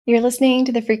You're listening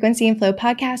to the Frequency and Flow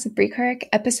podcast with Brie Kirk,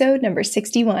 episode number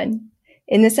 61.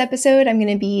 In this episode, I'm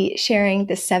going to be sharing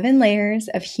the 7 layers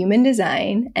of human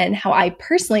design and how I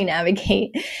personally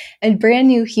navigate a brand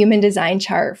new human design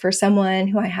chart for someone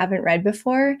who I haven't read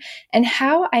before, and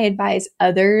how I advise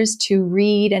others to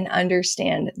read and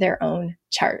understand their own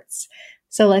charts.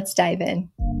 So let's dive in.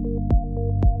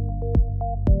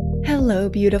 Hello,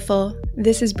 beautiful.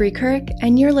 This is Brie Kirk,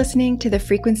 and you're listening to the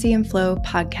Frequency and Flow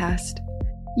podcast.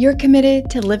 You're committed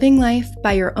to living life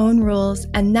by your own rules,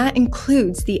 and that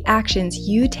includes the actions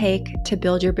you take to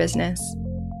build your business.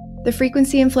 The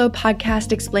Frequency and Flow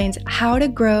podcast explains how to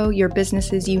grow your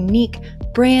business's unique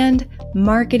brand,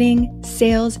 marketing,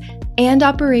 sales, and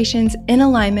operations in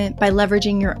alignment by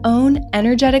leveraging your own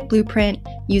energetic blueprint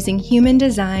using human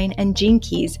design and gene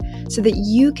keys so that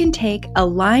you can take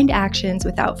aligned actions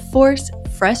without force,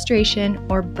 frustration,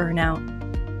 or burnout.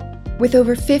 With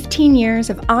over 15 years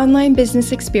of online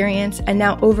business experience and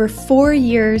now over 4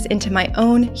 years into my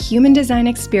own human design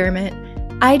experiment,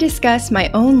 I discuss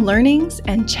my own learnings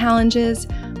and challenges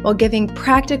while giving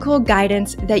practical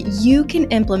guidance that you can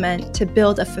implement to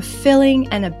build a fulfilling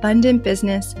and abundant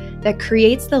business that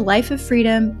creates the life of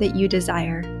freedom that you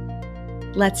desire.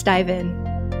 Let's dive in.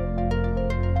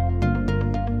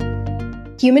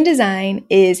 Human design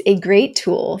is a great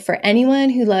tool for anyone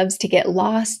who loves to get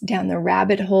lost down the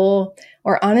rabbit hole,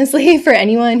 or honestly, for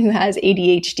anyone who has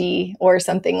ADHD or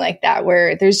something like that,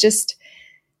 where there's just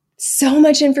so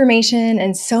much information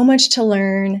and so much to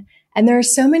learn. And there are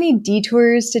so many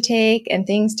detours to take and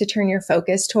things to turn your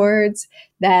focus towards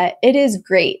that it is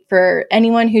great for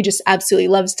anyone who just absolutely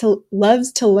loves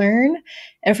to learn,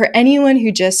 and for anyone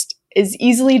who just is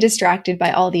easily distracted by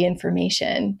all the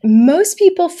information. Most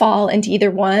people fall into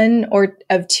either one or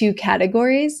of 2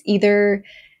 categories. Either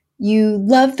you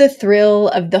love the thrill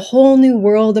of the whole new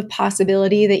world of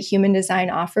possibility that human design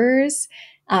offers,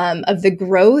 of the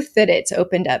growth that it's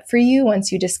opened up for you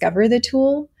once you discover the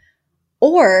tool,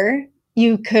 or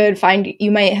you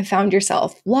might have found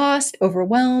yourself lost,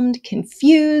 overwhelmed,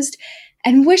 confused,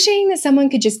 and wishing that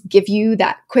someone could just give you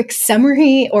that quick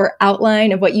summary or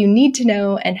outline of what you need to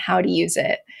know and how to use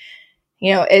it.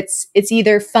 You know, it's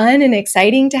either fun and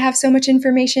exciting to have so much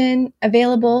information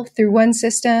available through one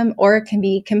system, or it can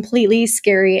be completely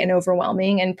scary and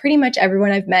overwhelming. And pretty much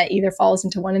everyone I've met either falls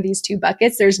into one of these 2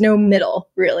 buckets. There's no middle,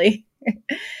 really.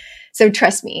 So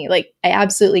trust me, I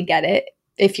absolutely get it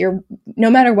if you're, no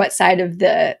matter what side of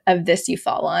this you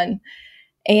fall on.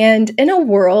 And in a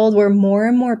world where more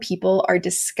and more people are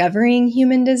discovering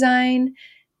human design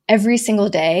every single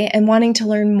day and wanting to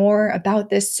learn more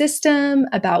about this system,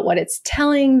 about what it's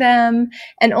telling them,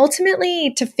 and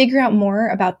ultimately to figure out more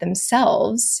about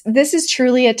themselves, this is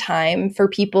truly a time for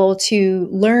people to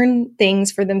learn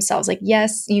things for themselves.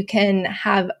 Yes, you can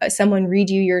have someone read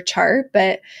you your chart,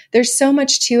 but there's so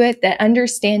much to it that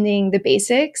understanding the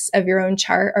basics of your own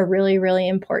chart are really, really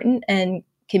important and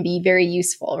can be very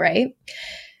useful, right?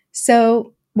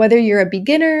 So whether you're a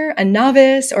beginner, a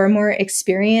novice, or a more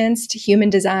experienced human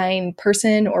design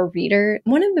person or reader,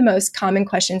 one of the most common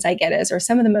questions I get or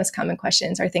some of the most common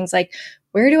questions are things like,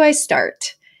 where do I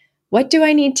start? What do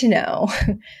I need to know?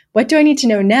 What do I need to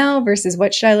know now versus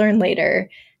what should I learn later?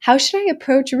 How should I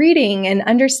approach reading and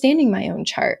understanding my own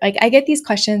chart? I get these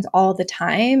questions all the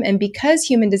time. And because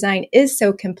human design is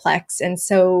so complex and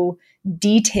so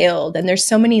detailed and there's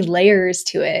so many layers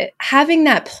to it, having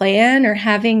that plan or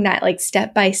having that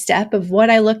step by step of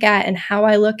what I look at and how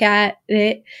I look at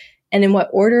it and in what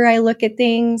order I look at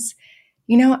things,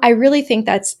 I really think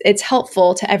it's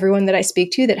helpful to everyone that I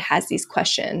speak to that has these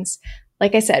questions.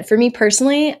 Like I said, for me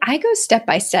personally, I go step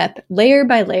by step, layer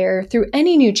by layer through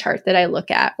any new chart that I look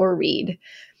at or read.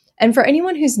 And for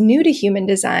anyone who's new to human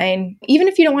design, even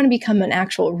if you don't want to become an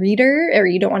actual reader or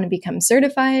you don't want to become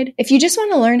certified, if you just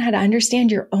want to learn how to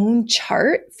understand your own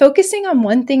chart, focusing on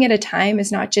one thing at a time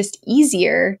is not just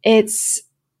easier, it's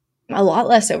a lot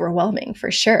less overwhelming for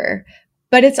sure.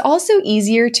 But it's also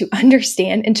easier to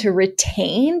understand and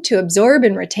to absorb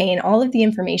and retain all of the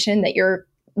information that you're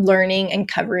learning and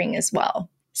covering as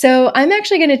well. So I'm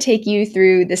actually going to take you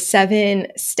through the 7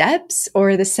 steps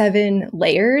or the 7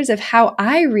 layers of how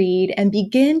I read and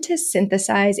begin to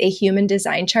synthesize a human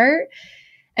design chart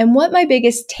and what my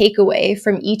biggest takeaway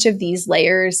from each of these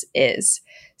layers is.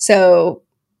 So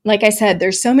like I said,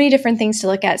 there's so many different things to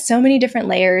look at, so many different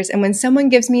layers. And when someone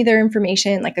gives me their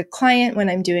information, like a client, when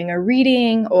I'm doing a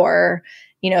reading, or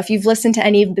if you've listened to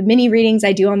any of the mini readings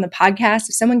I do on the podcast,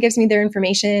 if someone gives me their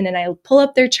information and I pull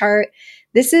up their chart,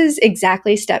 this is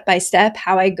exactly step by step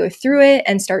how I go through it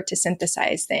and start to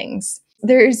synthesize things.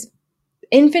 There's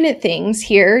infinite things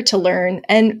here to learn.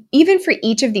 And even for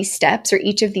each of these steps or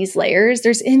each of these layers,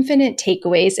 there's infinite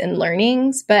takeaways and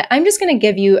learnings. But I'm just going to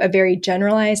give you a very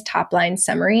generalized top line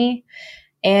summary.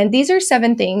 And these are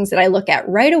 7 things that I look at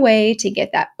right away to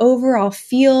get that overall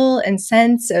feel and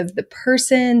sense of the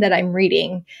person that I'm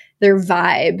reading, their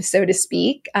vibe, so to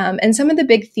speak, and some of the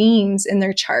big themes in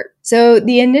their chart. So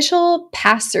the initial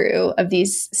pass through of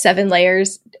these 7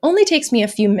 layers only takes me a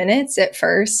few minutes at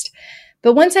first.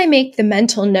 But once I make the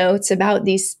mental notes about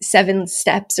these 7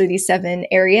 steps or these 7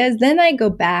 areas, then I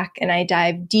go back and I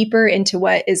dive deeper into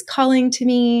what is calling to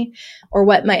me, or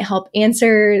what might help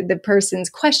answer the person's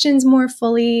questions more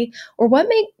fully, or what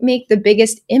may make the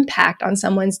biggest impact on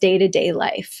someone's day-to-day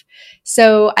life.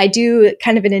 So I do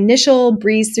kind of an initial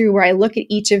breeze through where I look at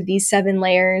each of these 7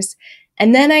 layers.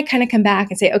 And then I kind of come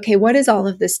back and say, okay, what is all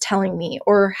of this telling me?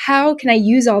 Or how can I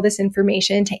use all this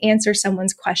information to answer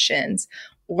someone's questions?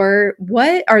 Or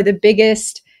what are the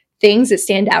biggest things that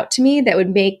stand out to me that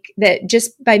would make that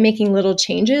just by making little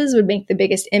changes would make the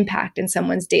biggest impact in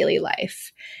someone's daily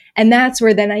life? And that's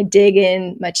where then I dig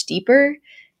in much deeper.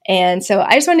 And so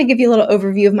I just want to give you a little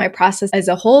overview of my process as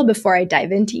a whole before I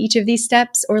dive into each of these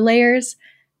steps or layers.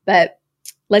 But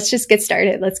let's just get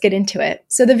started. Let's get into it.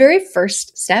 So the very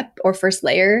first step or first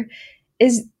layer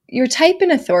is your type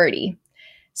and authority.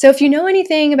 So if you know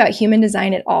anything about human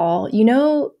design at all, you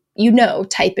know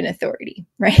type and authority,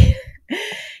 right?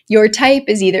 Your type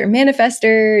is either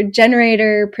manifestor,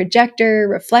 generator, projector,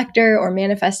 reflector, or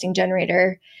manifesting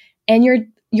generator. And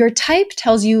your type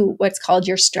tells you what's called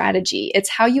your strategy. It's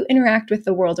how you interact with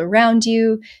the world around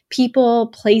you, people,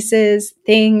 places,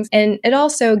 things, and it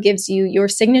also gives you your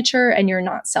signature and your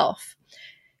not self.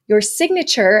 Your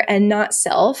signature and not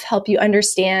self help you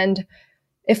understand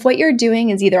if what you're doing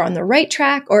is either on the right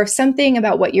track or if something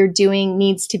about what you're doing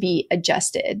needs to be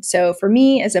adjusted. So for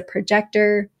me as a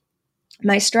projector,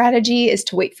 my strategy is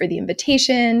to wait for the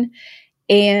invitation,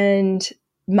 and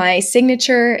my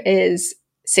signature is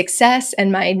success,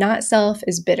 and my not self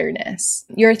is bitterness.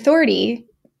 Your authority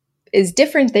is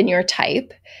different than your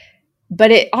type,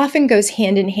 but it often goes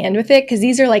hand in hand with it because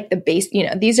these are like the base,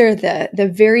 these are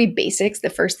the very basics, the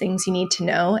first things you need to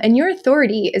know. And your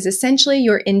authority is essentially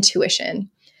your intuition.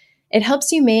 It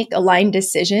helps you make aligned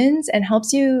decisions and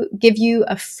helps you give you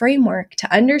a framework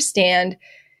to understand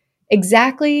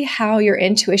exactly how your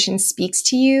intuition speaks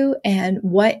to you and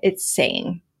what it's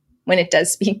saying when it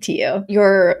does speak to you.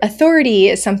 Your authority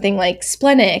is something like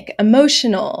splenic,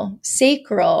 emotional,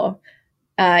 sacral,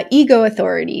 ego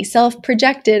authority,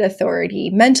 self-projected authority,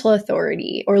 mental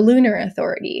authority, or lunar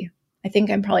authority. I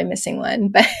think I'm probably missing one,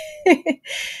 but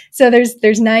so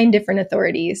there's 9 different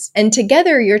authorities. And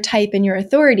together, your type and your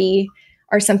authority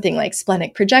are something like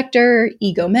splenic projector,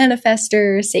 ego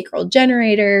manifestor, sacral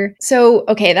generator. So,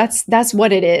 okay, that's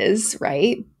what it is,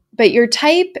 right? But your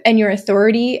type and your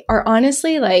authority are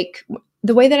honestly like,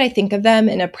 the way that I think of them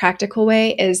in a practical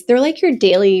way is they're like your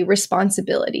daily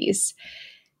responsibilities.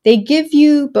 They give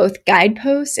you both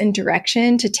guideposts and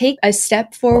direction to take a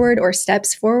step forward or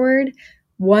steps forward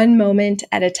one moment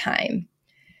at a time.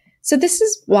 So this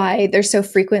is why they're so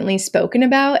frequently spoken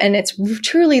about, and it's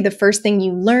truly the first thing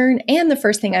you learn and the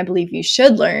first thing I believe you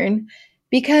should learn,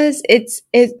 because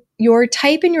your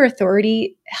type and your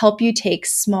authority help you take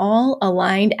small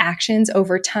aligned actions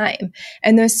over time.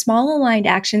 And those small aligned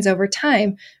actions over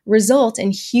time result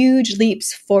in huge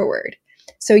leaps forward.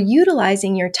 So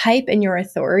utilizing your type and your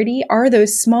authority are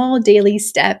those small daily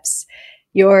steps,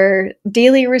 your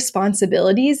daily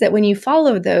responsibilities that when you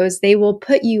follow those, they will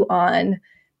put you on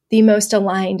the most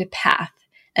aligned path.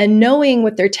 And knowing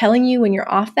what they're telling you when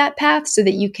you're off that path so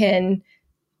that you can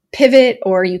pivot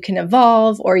or you can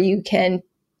evolve or you can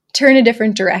turn a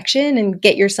different direction and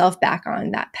get yourself back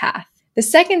on that path. The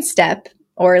second step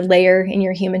or layer in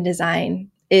your human design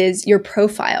is your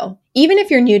profile. Even if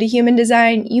you're new to human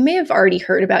design, you may have already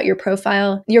heard about your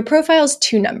profile. Your profile is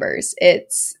 2 numbers.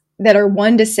 It's that are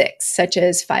 1 to 6, such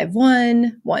as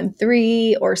 5-1,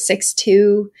 1-3, or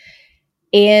 6-2.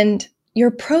 And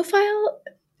your profile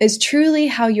is truly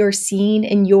how you're seen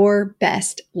in your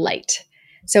best light.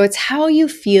 So it's how you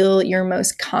feel you're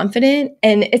most confident,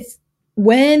 and it's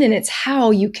when and it's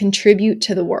how you contribute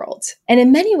to the world. And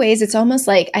in many ways, it's almost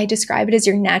like I describe it as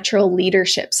your natural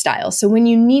leadership style. So when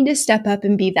you need to step up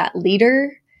and be that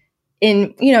leader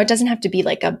in, it doesn't have to be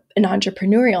like an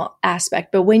entrepreneurial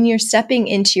aspect, but when you're stepping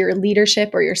into your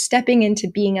leadership or you're stepping into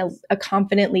being a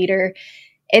confident leader,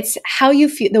 it's how you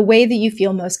feel, the way that you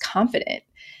feel most confident.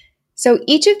 So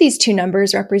each of these 2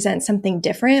 numbers represent something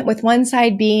different, with one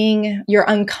side being your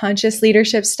unconscious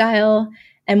leadership style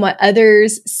and what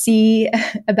others see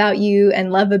about you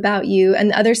and love about you, and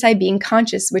the other side being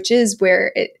conscious, which is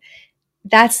where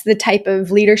that's the type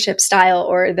of leadership style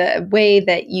or the way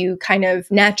that you kind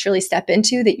of naturally step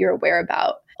into that you're aware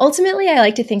about. Ultimately, I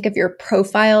like to think of your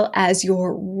profile as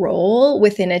your role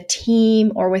within a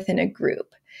team or within a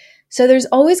group. So there's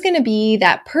always going to be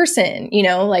that person,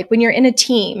 like when you're in a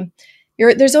team,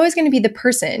 there's always going to be the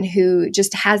person who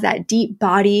just has that deep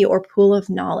body or pool of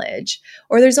knowledge.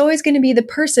 Or there's always going to be the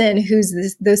person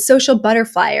who's the social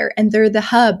butterfly, and they're the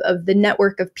hub of the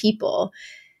network of people.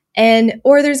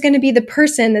 Or there's going to be the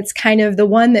person that's kind of the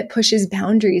one that pushes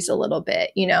boundaries a little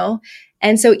bit,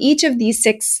 And so each of these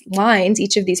 6 lines,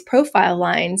 each of these profile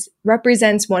lines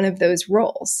represents one of those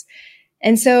roles.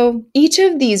 And so each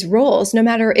of these roles, no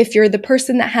matter if you're the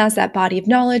person that has that body of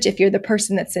knowledge, if you're the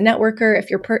person that's a networker, if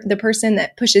you're the person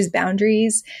that pushes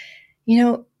boundaries,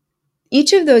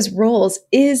 each of those roles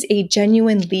is a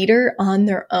genuine leader on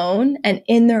their own and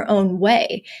in their own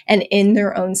way and in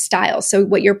their own style. So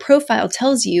what your profile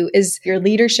tells you is your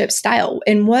leadership style.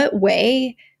 In what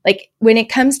way, like when it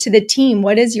comes to the team,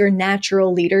 what is your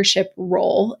natural leadership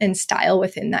role and style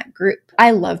within that group? I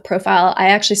love profile. I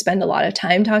actually spend a lot of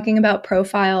time talking about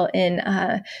profile in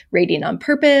Rating on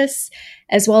Purpose,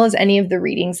 as well as any of the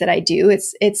readings that I do.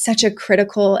 It's such a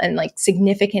critical and like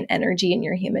significant energy in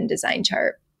your human design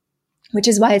chart, which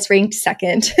is why it's ranked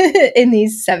second in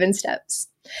these 7 steps.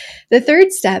 The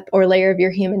third step or layer of your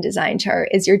human design chart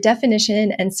is your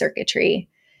definition and circuitry.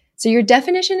 So your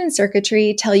definition and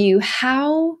circuitry tell you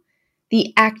how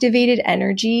the activated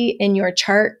energy in your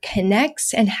chart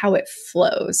connects and how it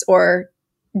flows or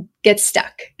gets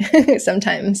stuck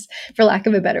sometimes, for lack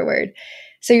of a better word.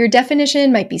 So your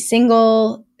definition might be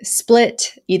single,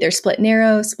 split, either split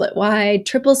narrow, split wide,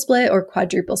 triple split, or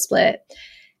quadruple split.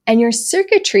 And your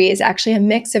circuitry is actually a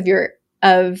mix of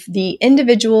the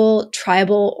individual,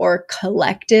 tribal, or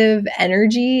collective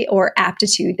energy or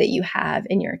aptitude that you have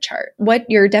in your chart. What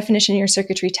your definition and your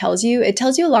circuitry tells you, it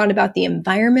tells you a lot about the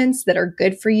environments that are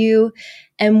good for you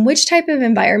and which type of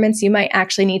environments you might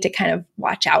actually need to kind of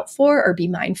watch out for or be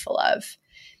mindful of.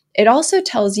 It also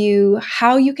tells you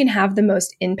how you can have the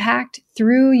most impact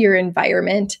through your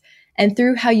environment and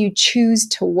through how you choose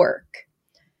to work.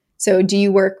 So do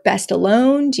you work best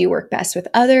alone? Do you work best with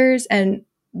others? And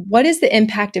what is the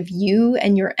impact of you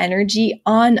and your energy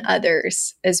on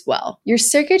others as well? Your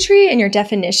circuitry and your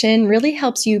definition really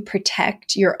helps you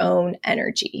protect your own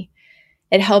energy.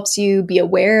 It helps you be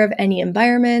aware of any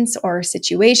environments or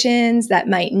situations that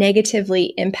might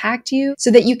negatively impact you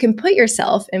so that you can put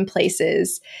yourself in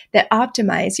places that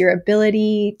optimize your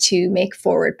ability to make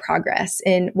forward progress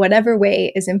in whatever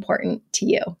way is important to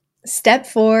you. Step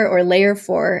 4 or layer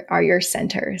 4 are your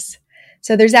centers.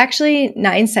 So there's actually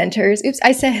 9 centers. Oops,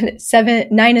 I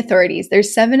said 9 authorities.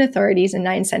 There's 7 authorities and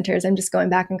 9 centers. I'm just going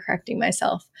back and correcting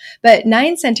myself. But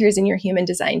 9 centers in your human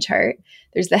design chart.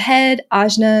 There's the head,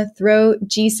 ajna, throat,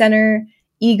 G center,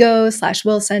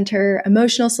 ego/will center,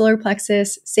 emotional solar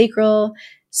plexus, sacral,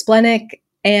 splenic,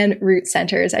 and root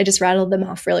centers. I just rattled them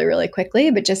off really, really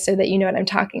quickly, but just so that you know what I'm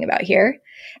talking about here.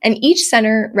 And each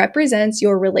center represents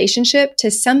your relationship to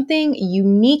something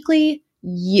uniquely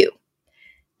you.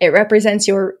 It represents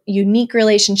your unique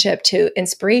relationship to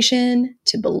inspiration,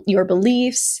 to your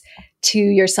beliefs, to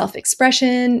your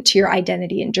self-expression, to your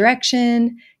identity and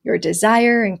direction, your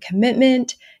desire and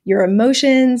commitment, your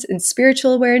emotions and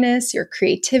spiritual awareness, your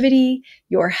creativity,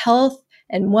 your health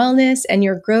and wellness, and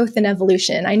your growth and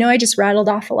evolution. I know I just rattled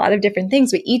off a lot of different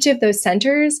things, but each of those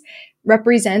centers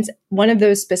represents one of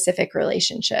those specific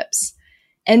relationships.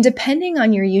 And depending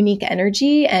on your unique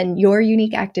energy and your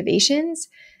unique activations,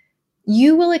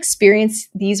 you will experience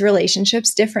these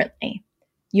relationships differently.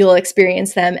 You'll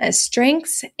experience them as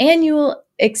strengths, and you will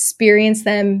experience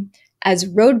them as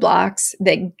roadblocks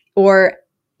or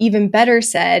even better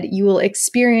said, you will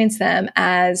experience them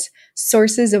as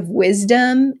sources of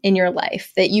wisdom in your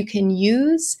life that you can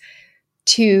use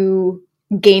to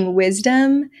gain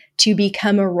wisdom to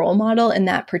become a role model in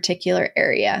that particular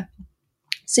area.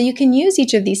 So you can use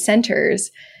each of these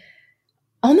centers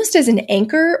almost as an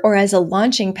anchor or as a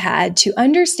launching pad to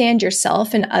understand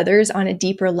yourself and others on a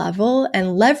deeper level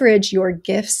and leverage your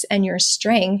gifts and your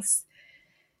strengths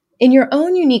in your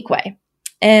own unique way.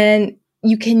 And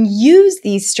you can use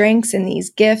these strengths and these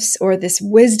gifts or this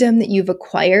wisdom that you've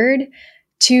acquired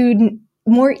to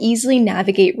more easily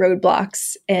navigate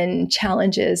roadblocks and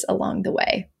challenges along the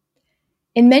way.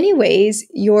 In many ways,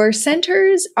 your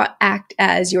centers act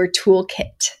as your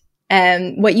toolkit.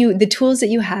 And the tools that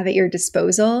you have at your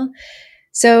disposal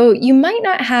So you might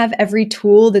not have every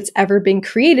tool that's ever been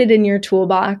created in your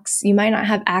toolbox. You might not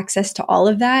have access to all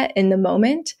of that in the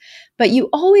moment, but you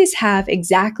always have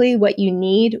exactly what you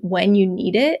need when you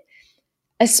need it,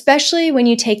 especially when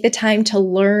you take the time to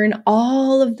learn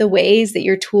all of the ways that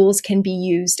your tools can be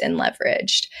used and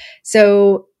leveraged.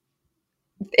 So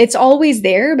it's always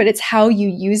there, but it's how you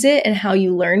use it and how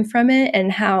you learn from it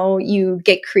and how you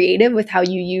get creative with how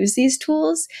you use these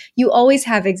tools. You always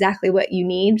have exactly what you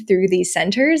need through these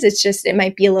centers. It's just, it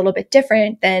might be a little bit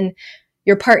different than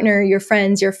your partner, your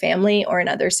friends, your family, or in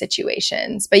other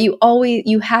situations. But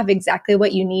you have exactly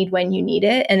what you need when you need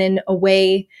it, and in a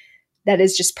way that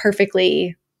is just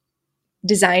perfectly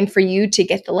designed for you to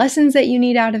get the lessons that you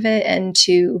need out of it and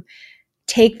to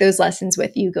take those lessons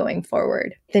with you going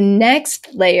forward. The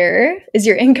next layer is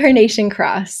your incarnation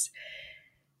cross.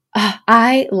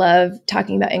 I love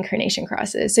talking about incarnation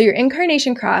crosses. So your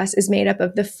incarnation cross is made up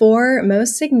of the 4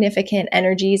 most significant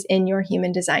energies in your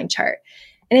human design chart.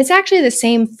 And it's actually the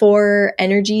same 4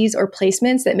 energies or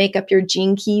placements that make up your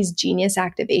Gene Keys Genius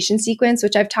Activation Sequence,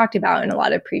 which I've talked about in a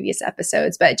lot of previous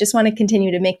episodes, but I just want to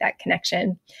continue to make that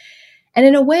connection. And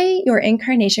in a way, your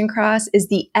incarnation cross is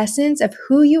the essence of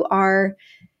who you are.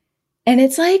 And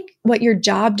it's like what your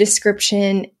job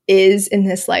description is in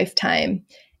this lifetime.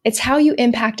 It's how you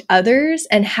impact others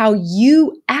and how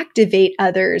you activate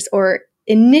others or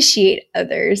initiate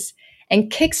others and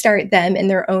kickstart them in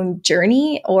their own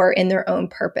journey or in their own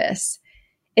purpose.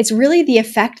 It's really the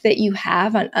effect that you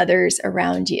have on others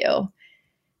around you.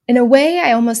 In a way,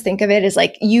 I almost think of it as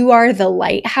like you are the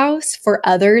lighthouse for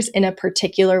others in a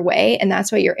particular way, and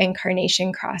that's what your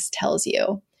incarnation cross tells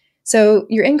you. So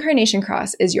your incarnation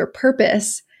cross is your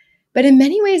purpose, but in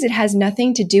many ways it has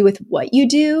nothing to do with what you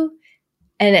do,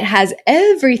 and it has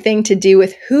everything to do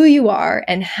with who you are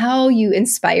and how you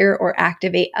inspire or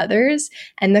activate others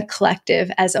and the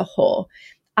collective as a whole.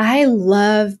 I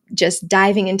love just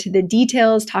diving into the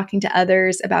details, talking to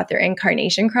others about their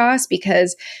incarnation cross,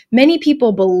 because many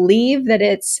people believe that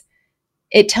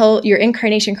your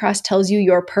incarnation cross tells you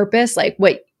your purpose, like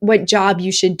what job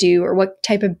you should do or what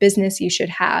type of business you should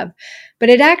have. But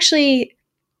it actually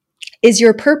is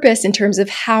your purpose in terms of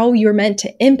how you're meant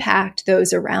to impact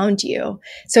those around you.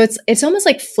 So it's almost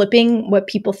like flipping what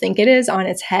people think it is on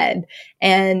its head.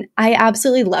 And I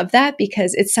absolutely love that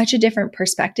because it's such a different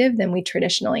perspective than we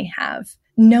traditionally have.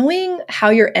 Knowing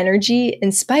how your energy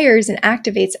inspires and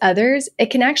activates others, it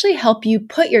can actually help you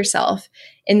put yourself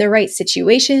in the right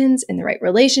situations, in the right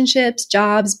relationships,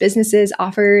 jobs, businesses,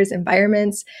 offers,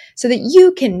 environments, so that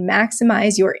you can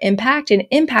maximize your impact and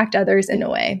impact others in a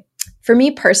way. For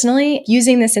me personally,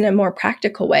 using this in a more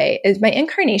practical way is my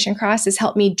incarnation cross has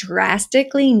helped me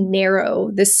drastically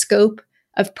narrow the scope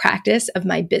of practice of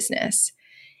my business.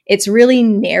 It's really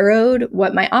narrowed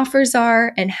what my offers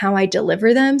are and how I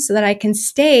deliver them so that I can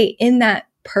stay in that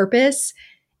purpose,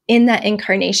 in that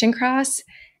incarnation cross,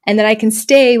 and that I can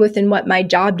stay within what my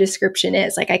job description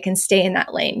is. Like I can stay in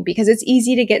that lane, because it's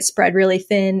easy to get spread really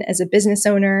thin as a business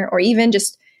owner or even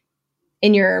just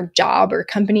in your job or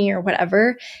company or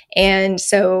whatever. And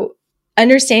so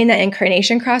understanding that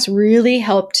incarnation cross really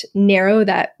helped narrow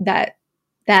that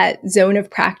zone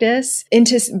of practice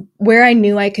into where I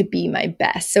knew I could be my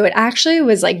best. So it actually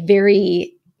was like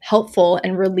very helpful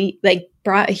and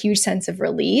brought a huge sense of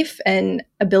relief and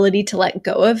ability to let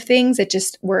go of things that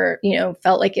just were,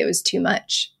 felt like it was too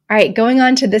much. All right, going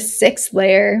on to the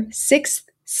 6th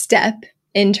step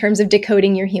in terms of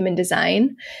decoding your human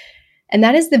design. And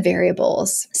that is the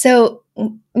variables. So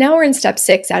now we're in step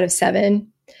 6 out of 7,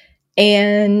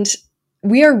 and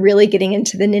we are really getting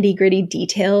into the nitty-gritty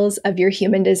details of your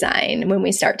human design when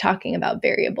we start talking about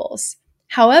variables.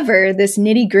 However, this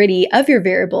nitty-gritty of your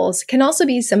variables can also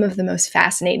be some of the most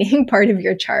fascinating part of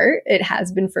your chart. It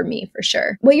has been for me, for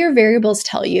sure. What your variables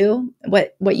tell you,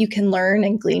 what you can learn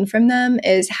and glean from them,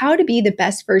 is how to be the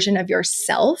best version of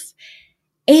yourself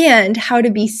and how to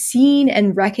be seen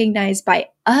and recognized by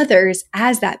others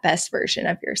as that best version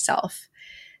of yourself.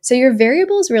 So your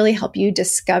variables really help you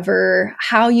discover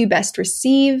how you best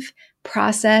receive,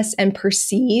 process, and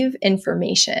perceive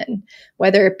information,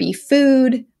 whether it be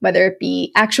food, whether it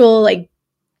be actual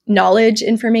knowledge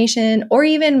information, or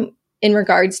even in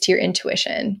regards to your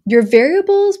intuition. Your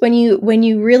variables, when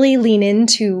you really lean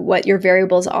into what your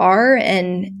variables are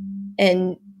and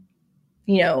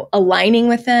aligning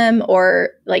with them or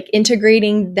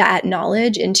integrating that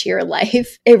knowledge into your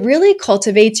life, it really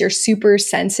cultivates your super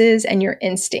senses and your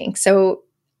instincts. So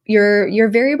your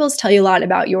variables tell you a lot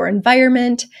about your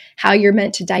environment, how you're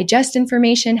meant to digest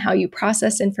information, how you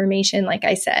process information, like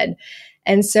I said.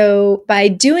 And so by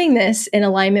doing this in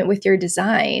alignment with your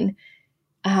design,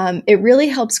 it really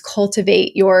helps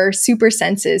cultivate your super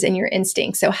senses and your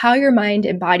instincts. So how your mind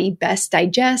and body best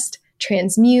digest,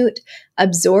 transmute,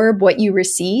 absorb what you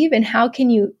receive, and how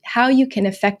you can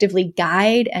effectively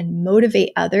guide and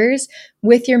motivate others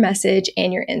with your message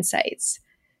and your insights.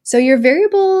 So your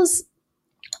variables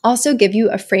also give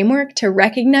you a framework to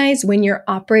recognize when you're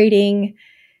operating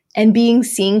and being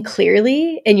seen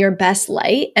clearly in your best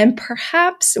light, and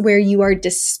perhaps where you are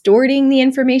distorting the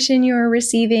information you are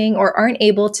receiving or aren't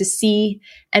able to see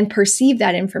and perceive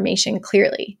that information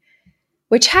clearly,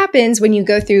 which happens when you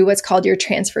go through what's called your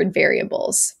transferred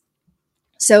variables.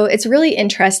 So it's really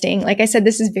interesting. Like I said,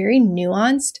 this is very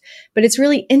nuanced, but it's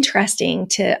really interesting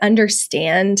to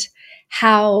understand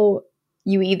how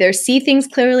you either see things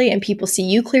clearly and people see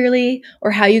you clearly,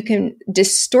 or how you can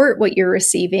distort what you're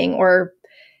receiving, or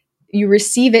you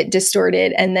receive it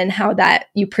distorted, and then how that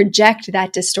you project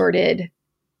that distorted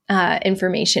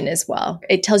information as well.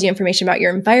 It tells you information about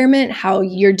your environment, how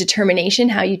your determination,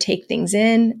 how you take things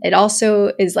in. It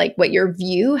also is like what your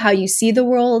view, how you see the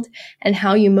world, and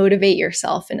how you motivate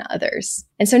yourself and others.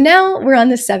 And so now we're on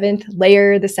the 7th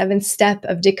layer, the 7th step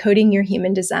of decoding your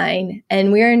human design.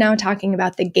 And we are now talking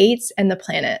about the gates and the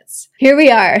planets. Here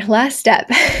we are, last step.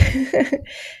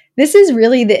 This is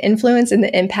really the influence and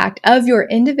the impact of your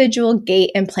individual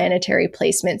gate and planetary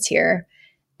placements here.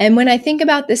 And when I think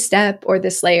about this step or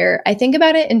this layer, I think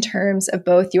about it in terms of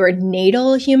both your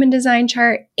natal human design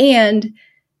chart and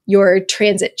your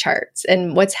transit charts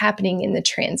and what's happening in the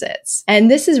transits. And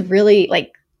this is really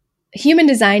like human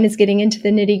design is getting into the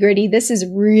nitty gritty. This is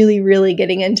really, really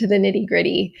getting into the nitty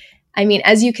gritty. I mean,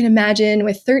 as you can imagine,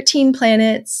 with 13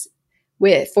 planets,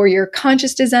 for your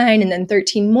conscious design, and then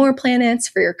 13 more planets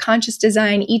for your conscious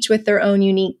design, each with their own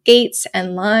unique gates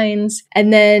and lines.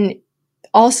 And then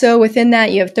also within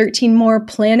that, you have 13 more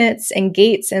planets and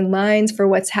gates and lines for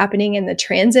what's happening in the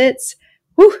transits.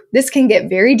 Whew, this can get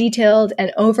very detailed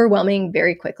and overwhelming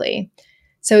very quickly.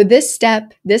 So this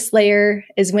step, this layer,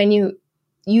 is when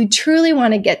you truly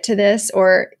want to get to this,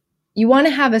 or you want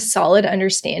to have a solid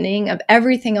understanding of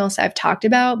everything else I've talked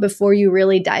about before you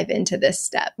really dive into this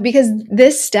step. Because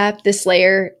this step, this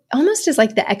layer, almost is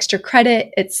like the extra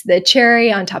credit. It's the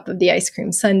cherry on top of the ice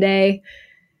cream sundae.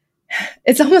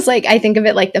 It's almost like, I think of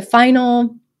it like the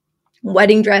final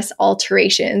wedding dress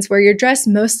alterations, where your dress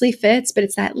mostly fits, but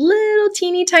it's that little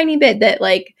teeny tiny bit that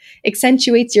like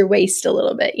accentuates your waist a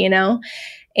little bit, you know?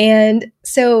 And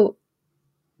so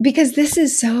because this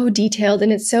is so detailed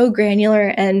and it's so granular.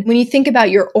 And when you think about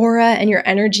your aura and your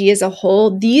energy as a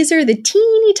whole, these are the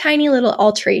teeny tiny little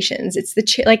alterations. It's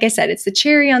like I said, it's the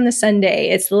cherry on the sundae.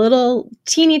 It's the little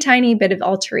teeny tiny bit of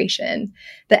alteration,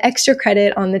 the extra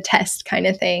credit on the test kind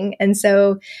of thing. And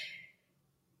so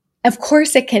of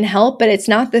course it can help, but it's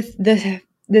not the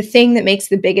thing that makes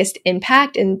the biggest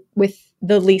impact and with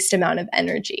the least amount of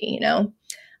energy, you know?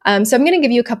 So I'm going to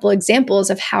give you a couple examples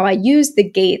of how I use the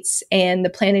gates and the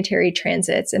planetary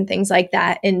transits and things like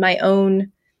that in my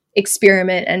own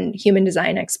experiment and human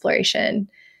design exploration.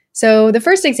 So the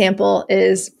first example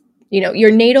is,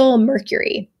 your natal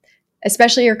Mercury,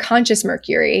 especially your conscious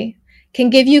Mercury,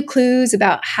 can give you clues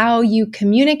about how you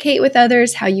communicate with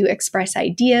others, how you express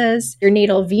ideas. Your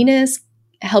natal Venus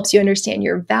helps you understand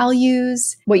your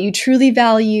values, what you truly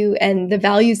value, and the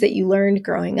values that you learned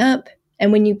growing up.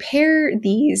 And when you pair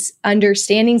these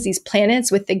understandings, these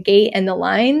planets, with the gate and the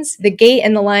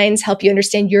lines help you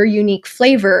understand your unique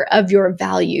flavor of your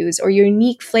values, or your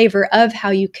unique flavor of how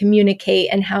you communicate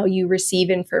and how you receive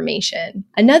information.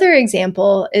 Another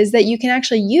example is that you can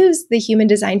actually use the human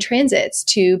design transits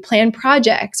to plan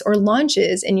projects or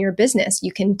launches in your business.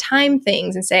 You can time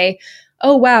things and say,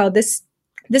 oh, wow, this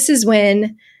is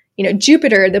when,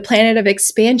 Jupiter, the planet of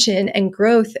expansion and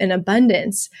growth and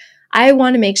abundance, I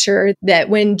want to make sure that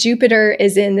when Jupiter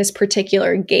is in this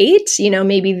particular gate,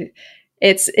 maybe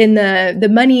it's in the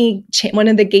money, one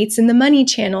of the gates in the money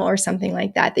channel or something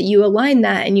like that, that you align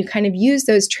that and you kind of use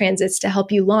those transits to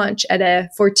help you launch at a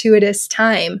fortuitous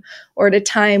time, or at a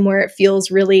time where it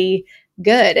feels really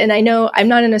good. And I know I'm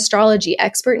not an astrology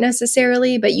expert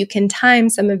necessarily, but you can time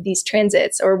some of these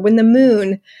transits, or when the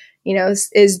moon,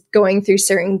 is going through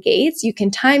certain gates, you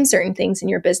can time certain things in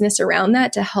your business around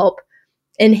that to help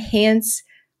enhance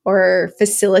or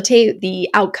facilitate the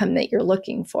outcome that you're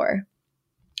looking for.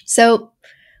 So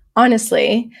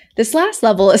honestly, this last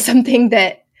level is something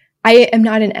that I am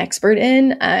not an expert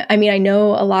in. I know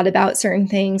a lot about certain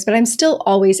things, but I'm still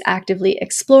always actively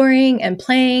exploring and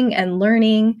playing and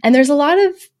learning. And there's a lot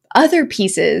of other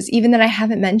pieces, even that I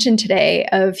haven't mentioned today,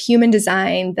 of human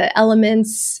design, the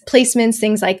elements, placements,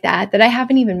 things like that I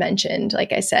haven't even mentioned,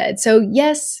 like I said. So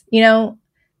yes,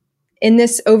 in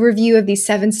this overview of these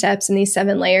 7 steps and these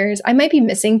 7 layers, I might be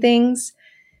missing things.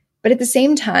 But at the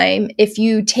same time, if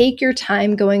you take your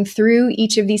time going through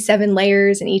each of these 7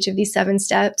 layers and each of these 7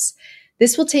 steps,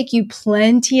 this will take you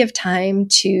plenty of time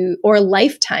or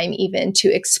lifetime even,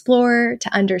 to explore,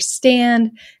 to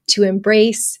understand, to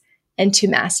embrace, and to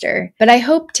master. But I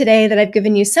hope today that I've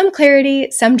given you some clarity,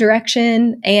 some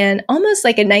direction, and almost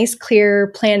like a nice,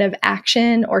 clear plan of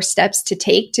action or steps to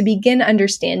take to begin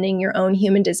understanding your own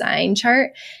human design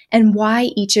chart and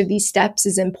why each of these steps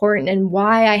is important and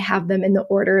why I have them in the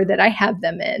order that I have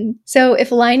them in. So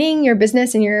if aligning your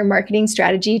business and your marketing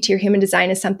strategy to your human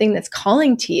design is something that's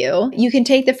calling to you, you can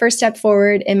take the first step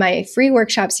forward in my free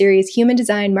workshop series, Human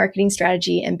Design, Marketing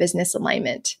Strategy, and Business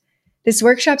Alignment. This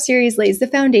workshop series lays the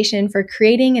foundation for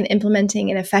creating and implementing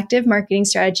an effective marketing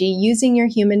strategy using your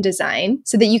human design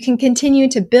so that you can continue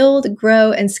to build,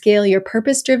 grow, and scale your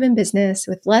purpose-driven business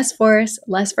with less force,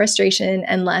 less frustration,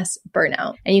 and less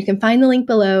burnout. And you can find the link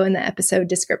below in the episode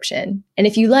description. And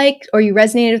if you liked or you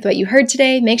resonated with what you heard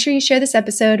today, make sure you share this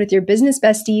episode with your business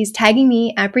besties, tagging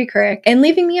me at Brie Couric, and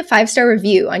leaving me a 5-star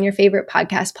review on your favorite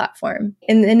podcast platform.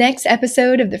 In the next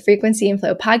episode of the Frequency and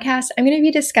Flow podcast, I'm going to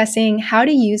be discussing how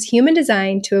to use human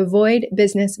design to avoid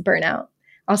business burnout.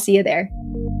 I'll see you there.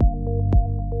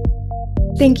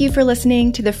 Thank you for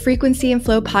listening to the Frequency and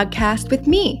Flow podcast with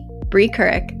me, Brie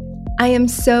Couric. I am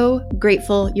so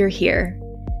grateful you're here.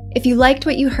 If you liked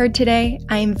what you heard today,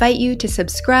 I invite you to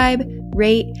subscribe,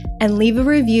 rate, and leave a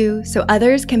review so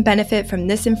others can benefit from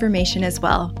this information as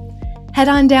well. Head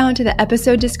on down to the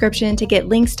episode description to get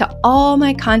links to all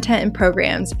my content and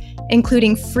programs,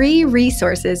 including free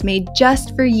resources made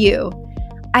just for you.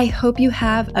 I hope you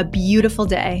have a beautiful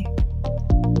day.